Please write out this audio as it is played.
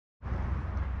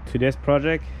Today's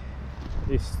project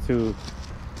is to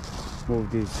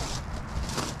move this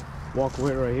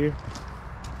walkway right here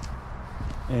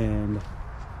and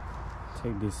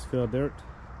take this fill dirt,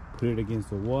 put it against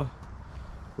the wall,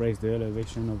 raise the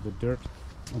elevation of the dirt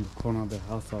on the corner of the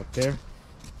house out there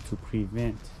to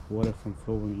prevent water from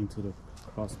flowing into the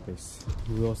crawl space.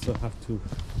 We also have to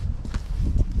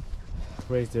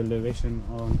raise the elevation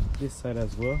on this side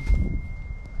as well.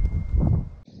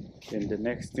 Then the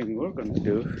next thing we're gonna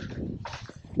do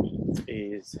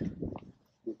is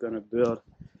we're gonna build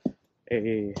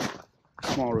a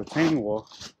small retaining wall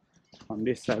on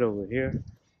this side over here.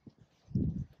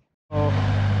 So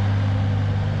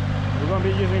we're gonna be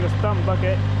using a stump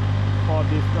bucket for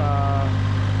this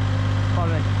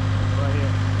project right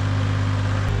here.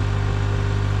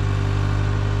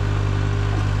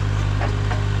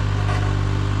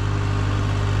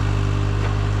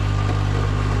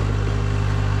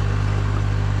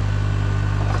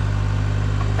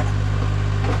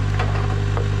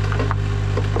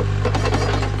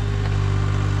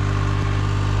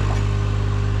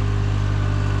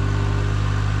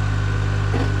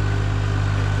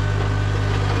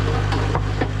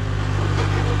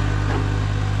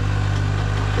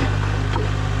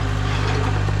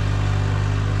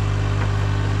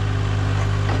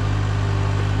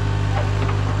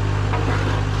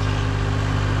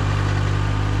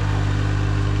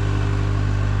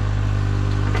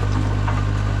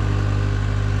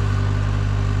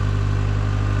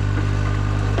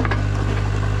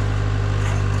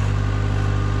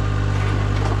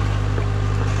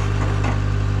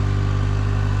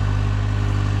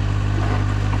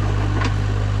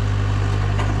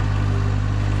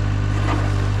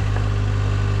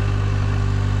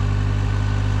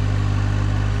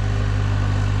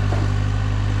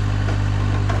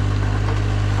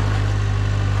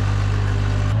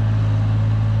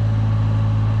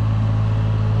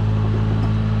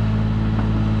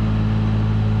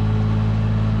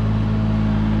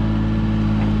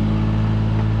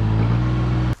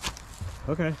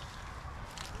 Okay,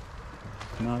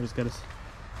 now I just gotta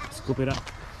scoop it up.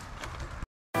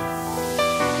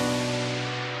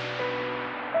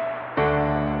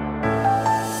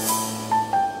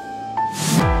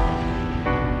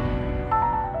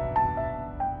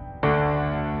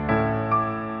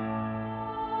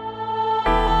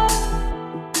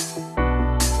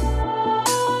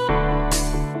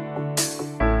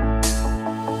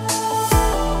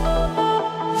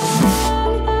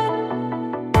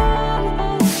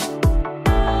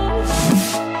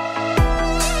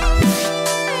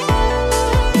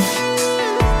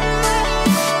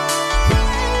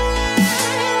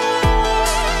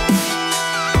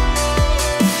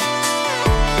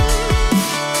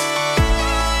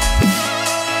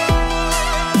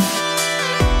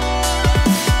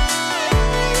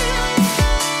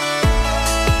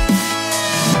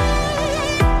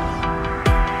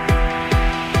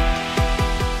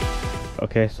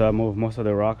 Okay, so I moved most of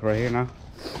the rock right here now.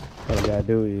 What I gotta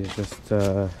do is just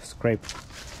scrape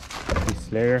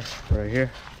this layer right here,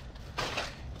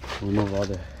 remove all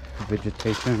the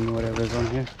vegetation, whatever's on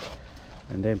here,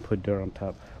 and then put dirt on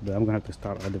top. But I'm gonna have to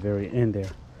start at the very end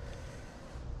there,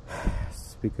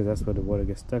 because that's where the water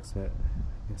gets stuck at.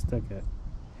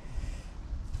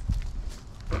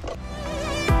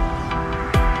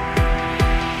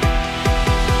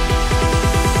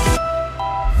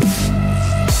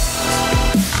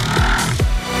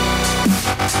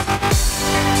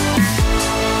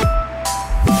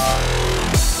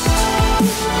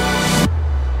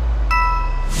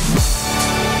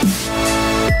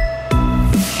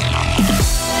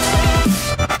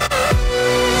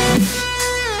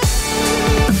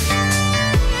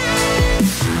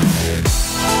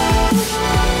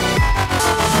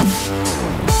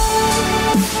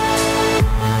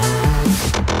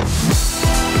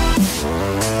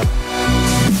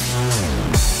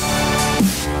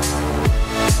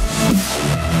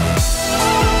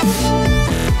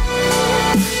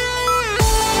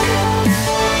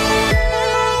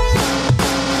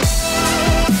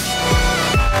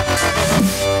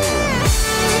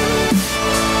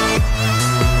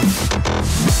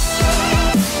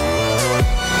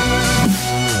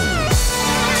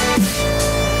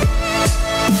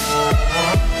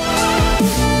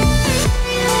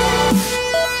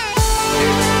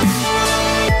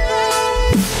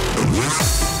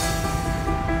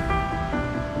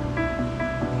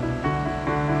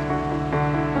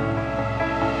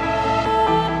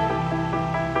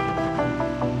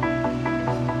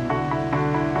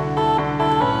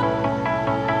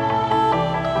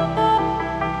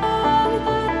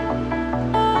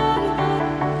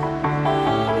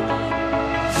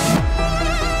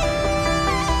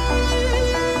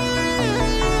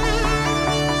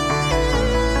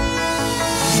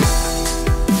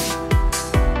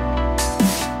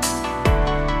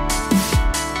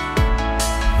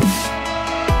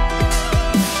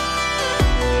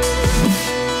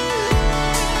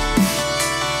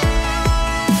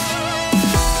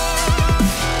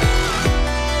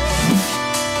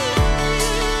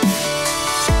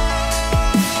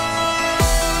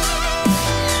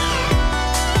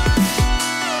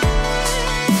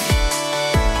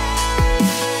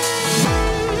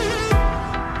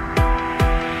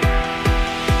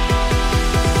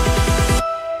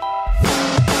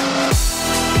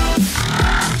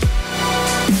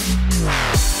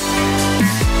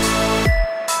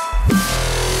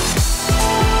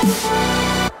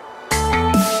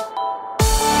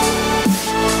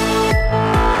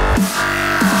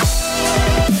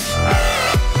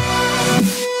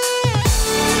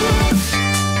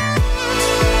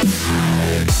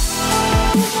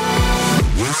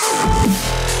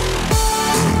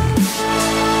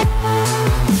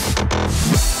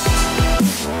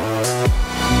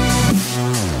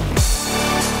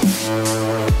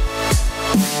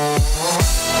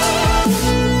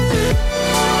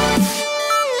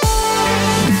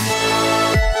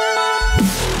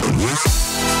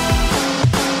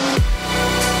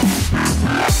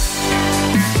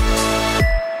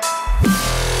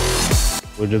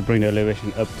 We'll just bring the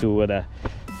elevation up to where the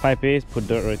pipe is, put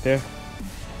dirt right there,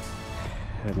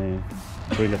 and then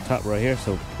bring the top right here,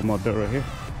 so put more dirt right here.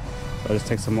 So I'll just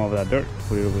take some more of that dirt,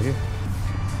 put it over here,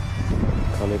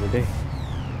 call it a day.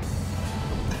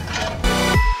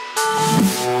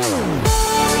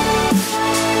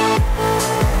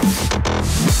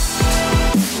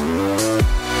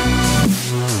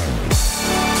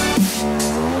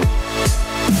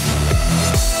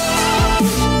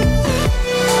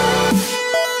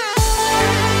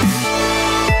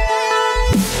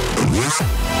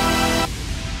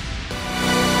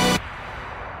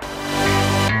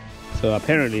 So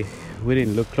apparently we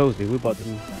didn't look closely, we bought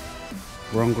the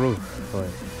wrong groove, but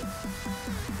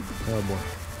oh boy.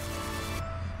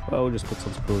 Well, we'll just put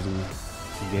some screws in there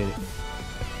to get it.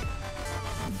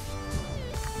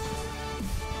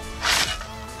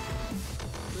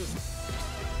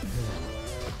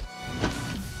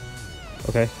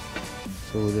 Okay,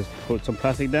 so we'll just put some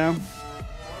plastic down,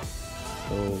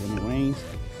 so when it rains,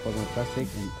 put on plastic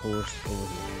and pours over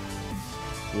here.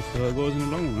 We'll see how it goes in the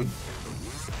long run.